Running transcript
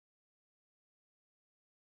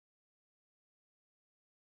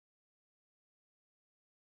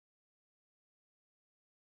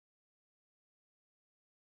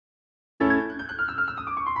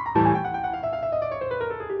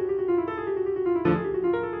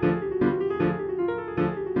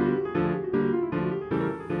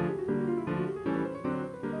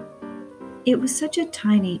It was such a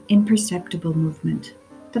tiny, imperceptible movement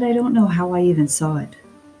that I don't know how I even saw it.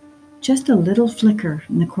 Just a little flicker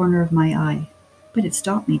in the corner of my eye, but it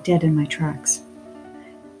stopped me dead in my tracks.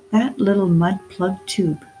 That little mud-plugged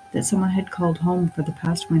tube that someone had called home for the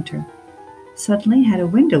past winter suddenly had a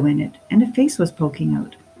window in it and a face was poking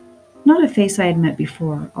out. Not a face I had met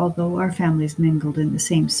before, although our families mingled in the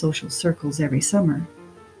same social circles every summer.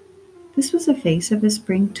 This was the face of a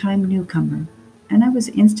springtime newcomer, and I was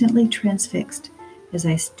instantly transfixed as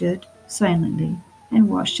I stood silently and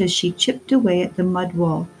watched as she chipped away at the mud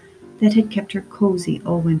wall that had kept her cozy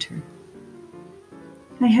all winter.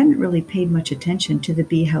 I hadn't really paid much attention to the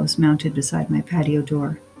bee house mounted beside my patio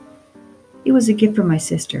door. It was a gift from my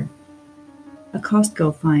sister, a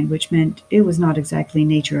Costco find, which meant it was not exactly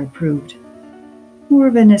nature approved, more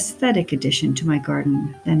of an aesthetic addition to my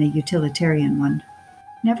garden than a utilitarian one.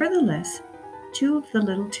 Nevertheless, 2 of the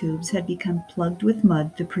little tubes had become plugged with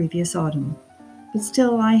mud the previous autumn, but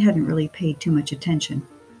still I hadn't really paid too much attention.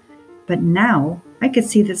 But now I could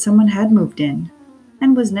see that someone had moved in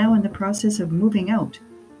and was now in the process of moving out.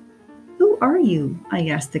 "Who are you?" I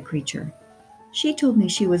asked the creature. She told me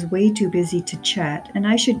she was way too busy to chat and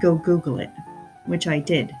I should go Google it, which I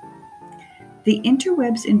did. The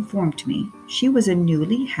interwebs informed me she was a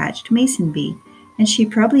newly hatched mason bee, and she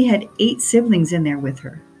probably had 8 siblings in there with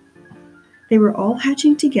her. They were all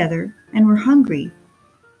hatching together and were hungry,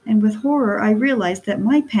 and with horror I realized that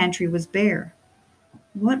my pantry was bare.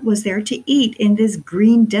 What was there to eat in this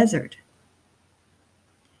green desert?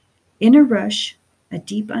 In a rush, a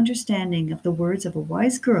deep understanding of the words of a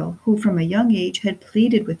wise girl who from a young age had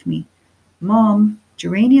pleaded with me, "Mom,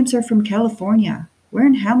 geraniums are from California. We're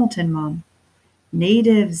in Hamilton, Mom.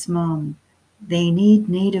 Natives, Mom. They need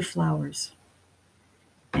native flowers."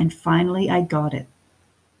 And finally I got it.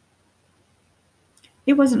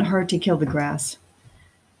 It wasn't hard to kill the grass.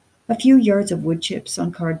 A few yards of wood chips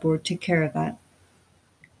on cardboard took care of that.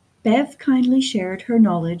 Bev kindly shared her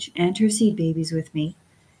knowledge and her seed babies with me,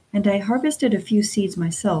 and I harvested a few seeds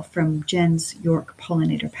myself from Jen's York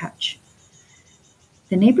pollinator patch.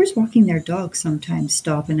 The neighbors walking their dogs sometimes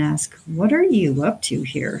stop and ask, "What are you up to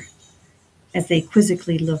here?" as they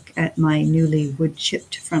quizzically look at my newly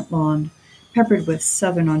wood-chipped front lawn, peppered with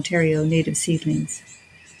Southern Ontario native seedlings.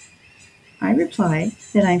 I reply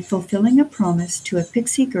that I'm fulfilling a promise to a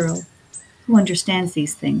pixie girl who understands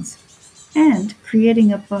these things, and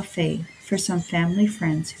creating a buffet for some family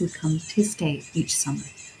friends who come to stay each summer.